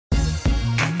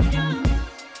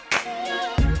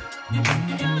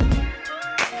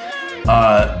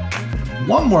Uh,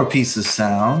 One more piece of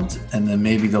sound, and then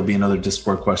maybe there'll be another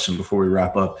Discord question before we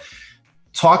wrap up.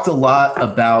 Talked a lot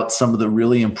about some of the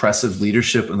really impressive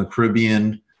leadership in the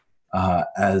Caribbean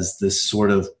as this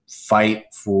sort of fight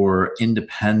for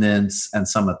independence and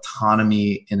some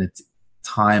autonomy in a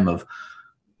time of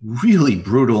really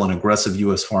brutal and aggressive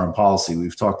U.S. foreign policy.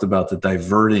 We've talked about the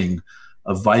diverting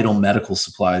of vital medical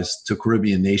supplies to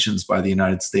Caribbean nations by the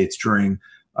United States during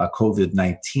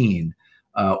COVID-19.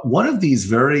 One of these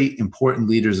very important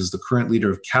leaders is the current leader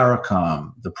of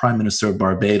CARICOM, the Prime Minister of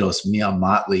Barbados, Mia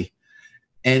Mottley.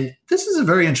 And this is a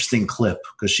very interesting clip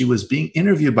because she was being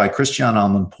interviewed by Christiane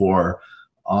Amanpour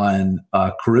on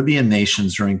Caribbean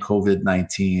nations during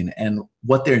COVID-19 and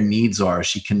what their needs are.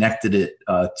 She connected it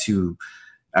to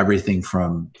everything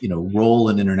from, role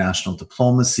in international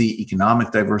diplomacy,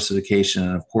 economic diversification,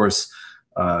 and of course,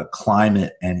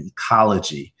 climate and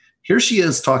ecology. Here she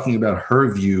is talking about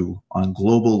her view on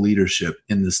global leadership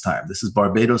in this time. This is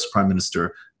Barbados Prime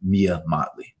Minister Mia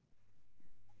Mottley.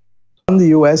 In the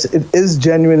US, it is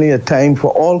genuinely a time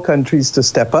for all countries to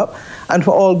step up and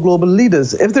for all global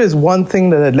leaders. If there's one thing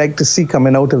that I'd like to see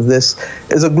coming out of this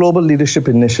is a global leadership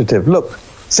initiative. Look,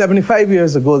 75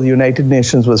 years ago, the United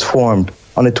Nations was formed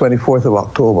on the 24th of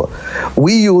October.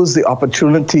 We used the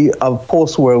opportunity of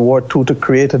post-World War II to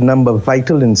create a number of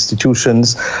vital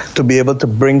institutions to be able to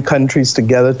bring countries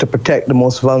together to protect the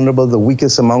most vulnerable, the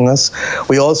weakest among us.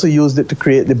 We also used it to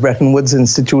create the Bretton Woods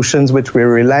institutions, which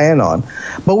we're relying on.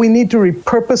 But we need to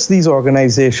repurpose these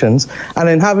organizations, and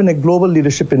in having a global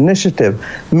leadership initiative,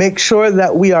 make sure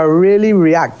that we are really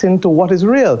reacting to what is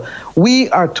real. We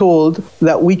are told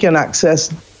that we can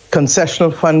access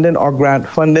concessional funding or grant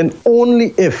funding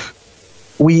only if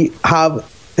we have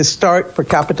historic per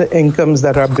capita incomes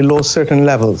that are below certain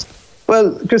levels.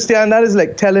 Well, Christiane, that is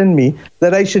like telling me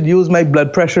that I should use my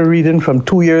blood pressure reading from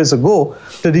 2 years ago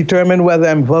to determine whether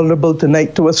I'm vulnerable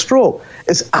tonight to a stroke.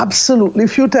 It's absolutely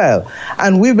futile.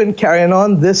 And we've been carrying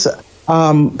on this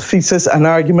thesis and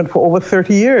argument for over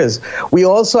 30 years. We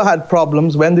also had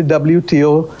problems when the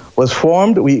WTO was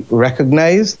formed. We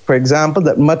recognized, for example,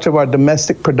 that much of our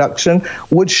domestic production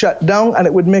would shut down and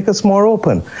it would make us more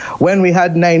open. When we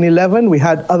had 9/11, we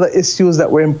had other issues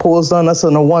that were imposed on us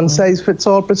on a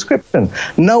one-size-fits-all prescription.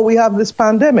 Now we have this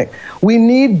pandemic. We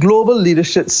need global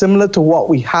leadership similar to what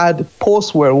we had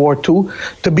post-World War II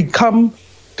to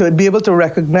be able to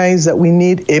recognize that we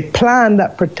need a plan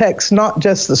that protects not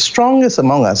just the strongest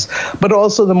among us, but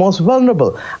also the most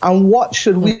vulnerable. And what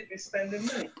should we be spending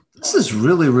money? This is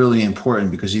really, really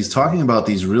important because he's talking about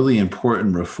these really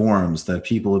important reforms that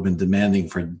people have been demanding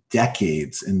for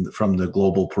decades from the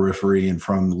global periphery and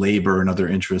from labor and other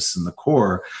interests in the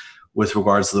core with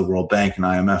regards to the World Bank and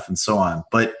IMF and so on.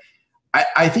 But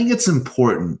I think it's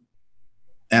important.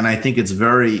 And I think it's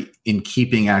very in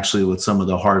keeping actually with some of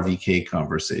the Harvey K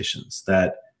conversations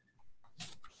that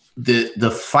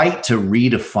the fight to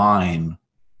redefine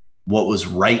what was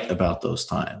right about those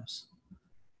times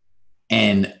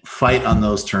and fight on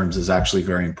those terms is actually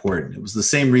very important. It was the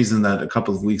same reason that a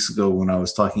couple of weeks ago when I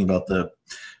was talking about the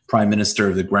Prime Minister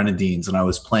of the Grenadines and I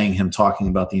was playing him talking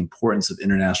about the importance of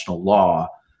international law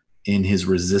in his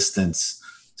resistance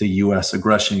to U.S.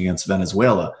 aggression against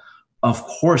Venezuela. Of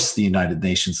course, the United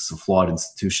Nations is a flawed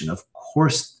institution. Of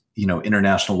course,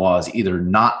 international law is either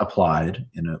not applied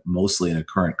mostly in a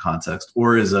current context,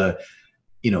 or is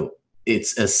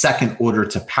it's a second order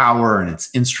to power and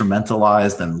it's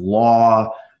instrumentalized, and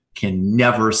law can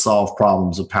never solve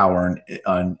problems of power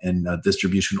and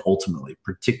distribution ultimately,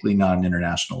 particularly not in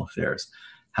international affairs.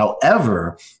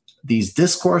 However, these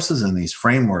discourses and these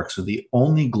frameworks are the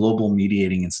only global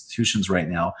mediating institutions right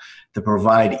now that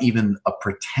provide even a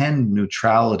pretend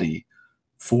neutrality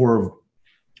for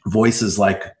voices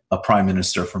like a prime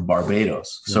minister from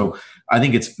Barbados. Yeah. So I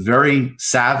think it's very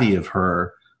savvy of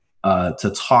her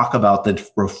to talk about the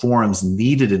reforms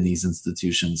needed in these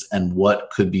institutions and what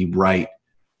could be right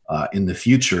in the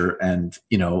future. And,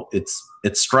 it's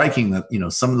striking that,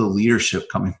 some of the leadership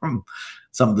coming from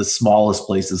some of the smallest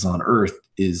places on earth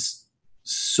is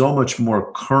so much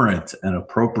more current and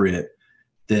appropriate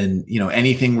than,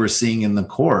 anything we're seeing in the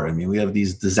core. I mean, we have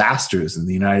these disasters in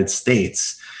the United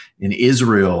States, in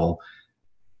Israel,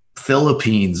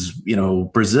 Philippines,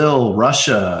 Brazil,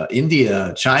 Russia,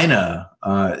 India, China,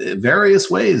 various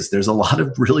ways. There's a lot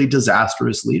of really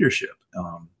disastrous leadership.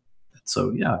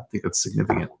 So yeah, I think that's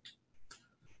significant.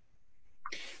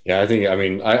 Yeah, I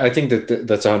think that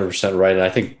that's 100% right. And I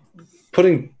think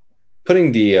putting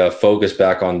the focus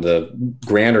back on the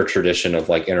grander tradition of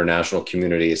like international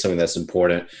community is something that's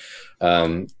important,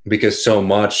 because so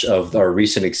much of our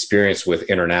recent experience with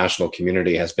international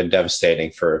community has been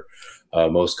devastating for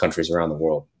most countries around the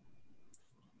world.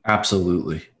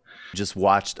 Absolutely. Just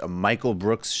watched a Michael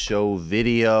Brooks show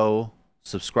video.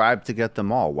 Subscribe to get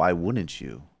them all. Why wouldn't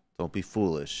you? Don't be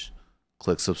foolish.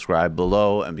 Click subscribe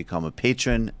below and become a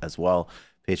patron as well.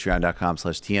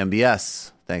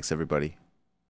 Patreon.com/TMBS. Thanks, everybody.